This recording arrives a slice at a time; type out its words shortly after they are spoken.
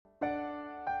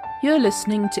You're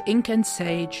listening to Ink and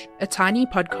Sage, a tiny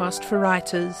podcast for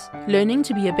writers, learning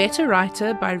to be a better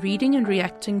writer by reading and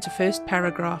reacting to first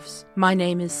paragraphs. My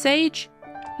name is Sage.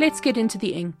 Let's get into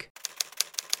the ink.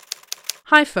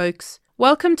 Hi folks,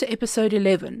 welcome to episode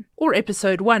 11, or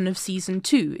episode 1 of season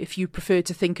 2 if you prefer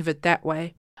to think of it that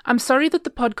way. I'm sorry that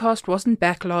the podcast wasn't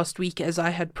back last week as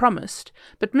I had promised,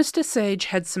 but Mr. Sage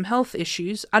had some health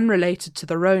issues unrelated to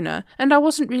the Rona, and I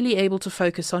wasn't really able to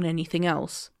focus on anything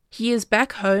else. He is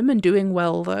back home and doing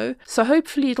well though, so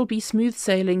hopefully it'll be smooth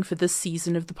sailing for this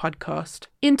season of the podcast.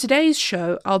 In today's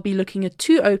show, I'll be looking at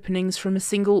 2 openings from a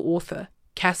single author,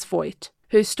 Cass Voigt.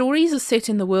 Her stories are set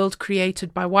in the world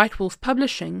created by White Wolf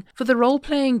Publishing for the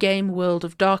role-playing game World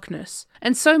of Darkness,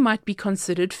 and so might be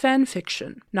considered fan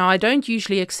fiction. Now, I don't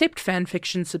usually accept fan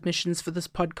fiction submissions for this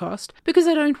podcast because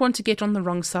I don't want to get on the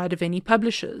wrong side of any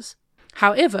publishers.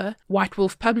 However, White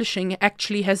Wolf Publishing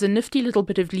actually has a nifty little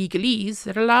bit of legalese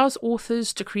that allows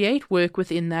authors to create work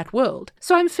within that world,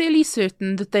 so I'm fairly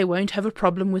certain that they won't have a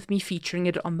problem with me featuring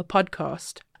it on the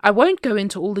podcast. I won't go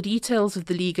into all the details of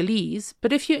the legalese,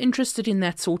 but if you're interested in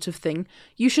that sort of thing,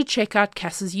 you should check out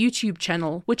Cass's YouTube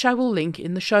channel, which I will link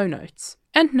in the show notes.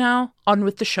 And now, on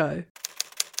with the show.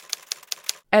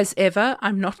 As ever,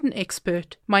 I'm not an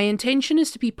expert. My intention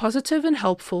is to be positive and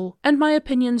helpful, and my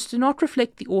opinions do not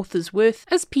reflect the author's worth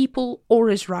as people or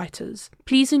as writers.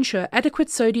 Please ensure adequate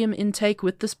sodium intake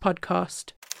with this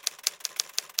podcast.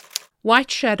 White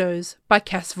Shadows by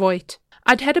Cass Voigt.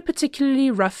 I'd had a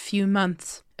particularly rough few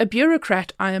months. A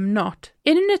bureaucrat I am not.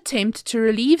 In an attempt to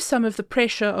relieve some of the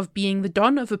pressure of being the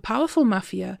don of a powerful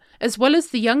mafia, as well as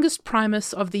the youngest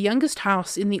primus of the youngest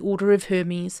house in the Order of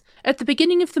Hermes, at the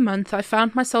beginning of the month I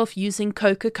found myself using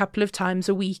coke a couple of times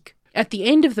a week. At the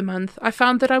end of the month I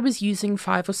found that I was using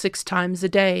 5 or 6 times a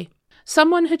day.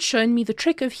 Someone had shown me the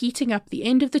trick of heating up the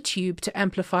end of the tube to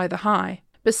amplify the high.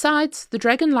 Besides, the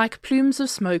dragon-like plumes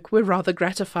of smoke were rather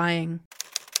gratifying.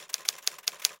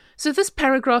 So this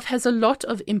paragraph has a lot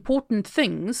of important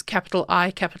things, capital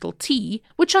I, capital T,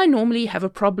 which I normally have a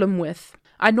problem with.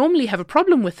 I normally have a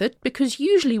problem with it because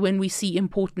usually when we see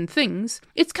important things,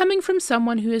 it's coming from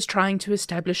someone who is trying to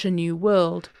establish a new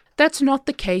world. That's not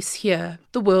the case here.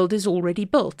 The world is already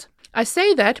built. I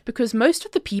say that because most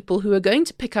of the people who are going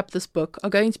to pick up this book are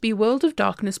going to be World of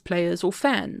Darkness players or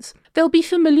fans. They'll be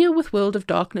familiar with World of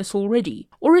Darkness already,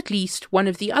 or at least one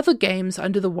of the other games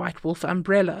under the White Wolf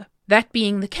umbrella. That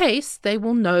being the case, they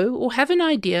will know or have an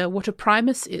idea what a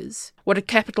primus is, what a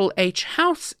capital H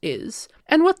house is,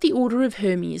 and what the Order of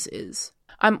Hermes is.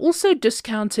 I'm also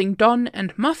discounting Don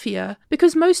and Mafia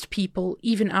because most people,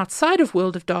 even outside of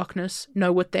World of Darkness,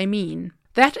 know what they mean.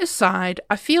 That aside,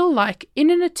 I feel like, in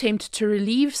an attempt to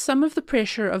relieve some of the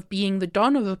pressure of being the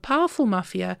don of a powerful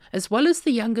mafia, as well as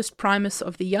the youngest primus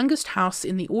of the youngest house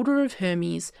in the Order of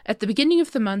Hermes, at the beginning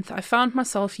of the month I found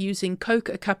myself using coke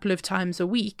a couple of times a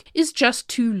week, is just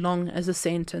too long as a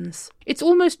sentence. It's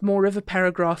almost more of a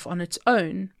paragraph on its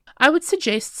own. I would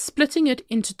suggest splitting it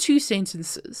into 2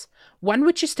 sentences, one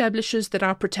which establishes that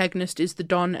our protagonist is the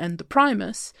don and the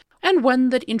primus, and one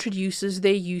that introduces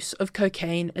their use of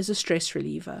cocaine as a stress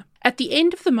reliever. At the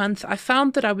end of the month, I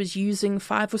found that I was using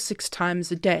 5 or 6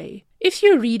 times a day. If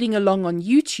you're reading along on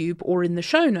YouTube or in the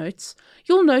show notes,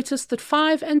 you'll notice that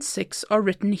 5 and 6 are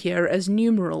written here as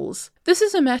numerals. This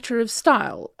is a matter of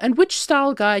style, and which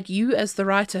style guide you as the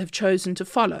writer have chosen to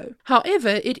follow.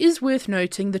 However, it is worth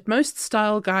noting that most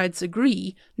style guides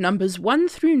agree numbers 1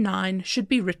 through 9 should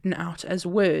be written out as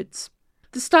words.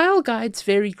 The style guides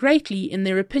vary greatly in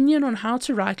their opinion on how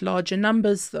to write larger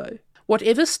numbers, though.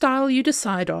 Whatever style you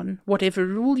decide on, whatever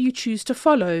rule you choose to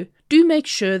follow, do make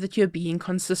sure that you're being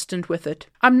consistent with it.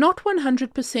 I'm not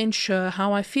 100% sure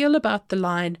how I feel about the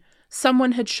line,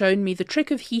 "Someone had shown me the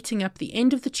trick of heating up the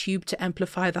end of the tube to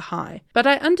amplify the high," but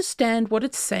I understand what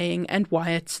it's saying and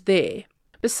why it's there.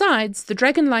 Besides, the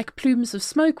dragon-like plumes of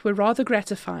smoke were rather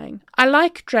gratifying. I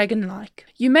like dragon-like.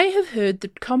 You may have heard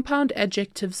that compound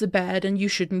adjectives are bad and you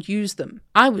shouldn't use them.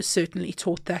 I was certainly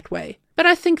taught that way. But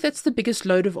I think that's the biggest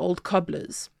load of old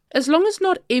cobblers. As long as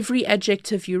not every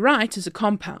adjective you write is a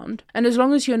compound, and as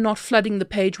long as you're not flooding the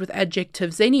page with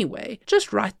adjectives anyway,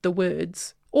 just write the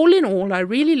words. All in all, I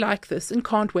really like this and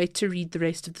can't wait to read the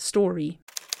rest of the story.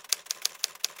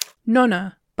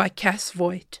 Nonna by Cass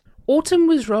Voigt. Autumn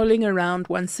was rolling around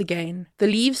once again. The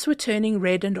leaves were turning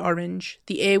red and orange,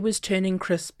 the air was turning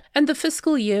crisp, and the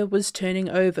fiscal year was turning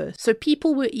over, so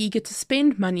people were eager to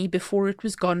spend money before it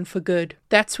was gone for good.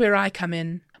 That's where I come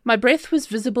in. My breath was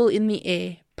visible in the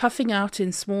air, puffing out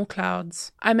in small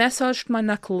clouds. I massaged my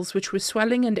knuckles, which were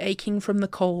swelling and aching from the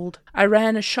cold. I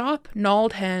ran a sharp,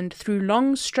 gnarled hand through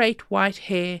long, straight white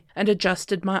hair and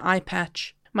adjusted my eye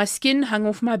patch. My skin hung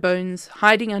off my bones,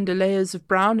 hiding under layers of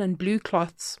brown and blue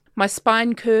cloths. My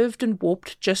spine curved and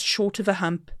warped just short of a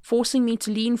hump, forcing me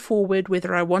to lean forward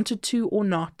whether I wanted to or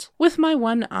not. With my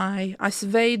one eye, I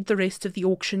surveyed the rest of the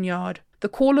auction yard. The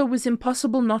caller was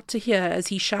impossible not to hear as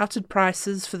he shouted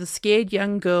prices for the scared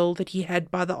young girl that he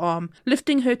had by the arm,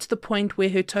 lifting her to the point where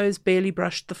her toes barely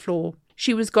brushed the floor.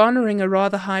 She was garnering a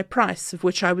rather high price, of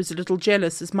which I was a little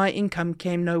jealous as my income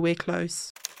came nowhere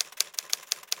close.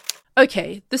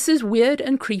 Okay, this is weird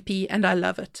and creepy and I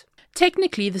love it.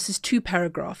 Technically this is 2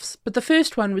 paragraphs, but the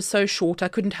first one was so short I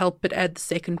couldn't help but add the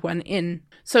second one in.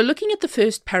 So looking at the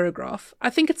first paragraph, I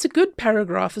think it's a good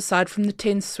paragraph aside from the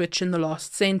tense switch in the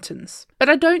last sentence. But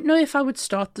I don't know if I would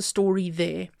start the story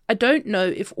there. I don't know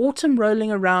if autumn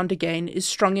rolling around again is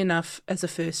strong enough as a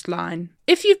first line.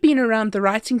 If you've been around the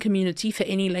writing community for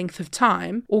any length of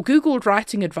time, or Googled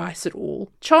writing advice at all,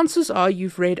 chances are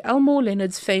you've read Elmore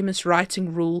Leonard's famous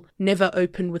writing rule, never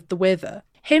open with the weather.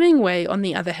 Hemingway, on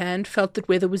the other hand, felt that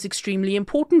weather was extremely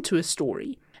important to a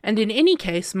story. And in any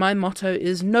case, my motto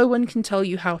is no one can tell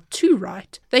you how to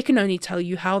write, they can only tell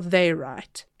you how they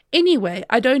write. Anyway,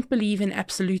 I don't believe in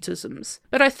absolutisms,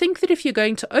 but I think that if you're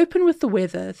going to open with the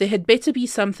weather, there had better be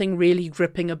something really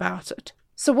gripping about it.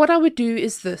 So what I would do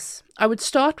is this. I would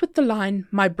start with the line,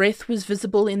 my breath was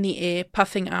visible in the air,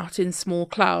 puffing out in small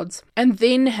clouds, and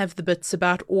then have the bits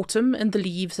about autumn and the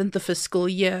leaves and the fiscal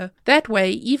year. That way,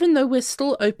 even though we're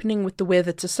still opening with the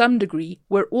weather to some degree,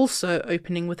 we're also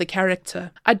opening with a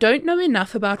character. I don't know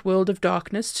enough about World of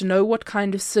Darkness to know what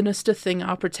kind of sinister thing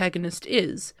our protagonist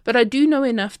is, but I do know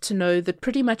enough to know that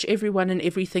pretty much everyone and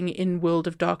everything in World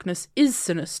of Darkness is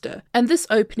sinister, and this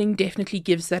opening definitely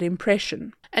gives that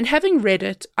impression. And having read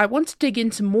it, I want to dig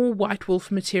into more White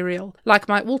Wolf material, like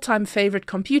my all-time favourite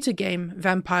computer game,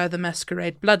 Vampire the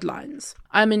Masquerade Bloodlines.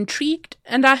 I'm intrigued,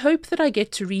 and I hope that I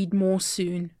get to read more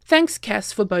soon. Thanks,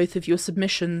 Cass, for both of your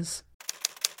submissions.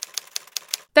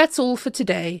 That's all for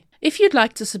today. If you'd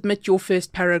like to submit your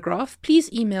first paragraph,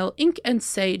 please email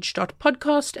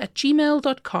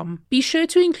inkandsage.podcast@gmail.com. Be sure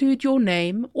to include your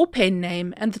name or pen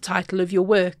name and the title of your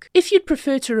work. If you'd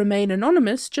prefer to remain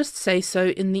anonymous, just say so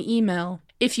in the email.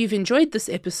 If you've enjoyed this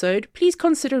episode, please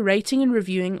consider rating and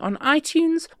reviewing on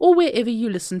iTunes or wherever you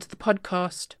listen to the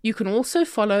podcast. You can also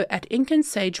follow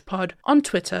 @InkandSagePod on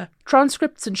Twitter.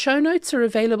 Transcripts and show notes are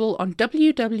available on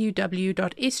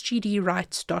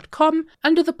www.sgdwrites.com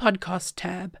under the podcast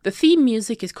tab. The theme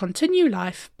music is Continue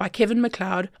Life by Kevin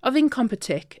MacLeod of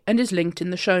Incompetech and is linked in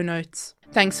the show notes.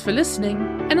 Thanks for listening,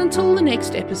 and until the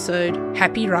next episode,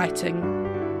 happy writing.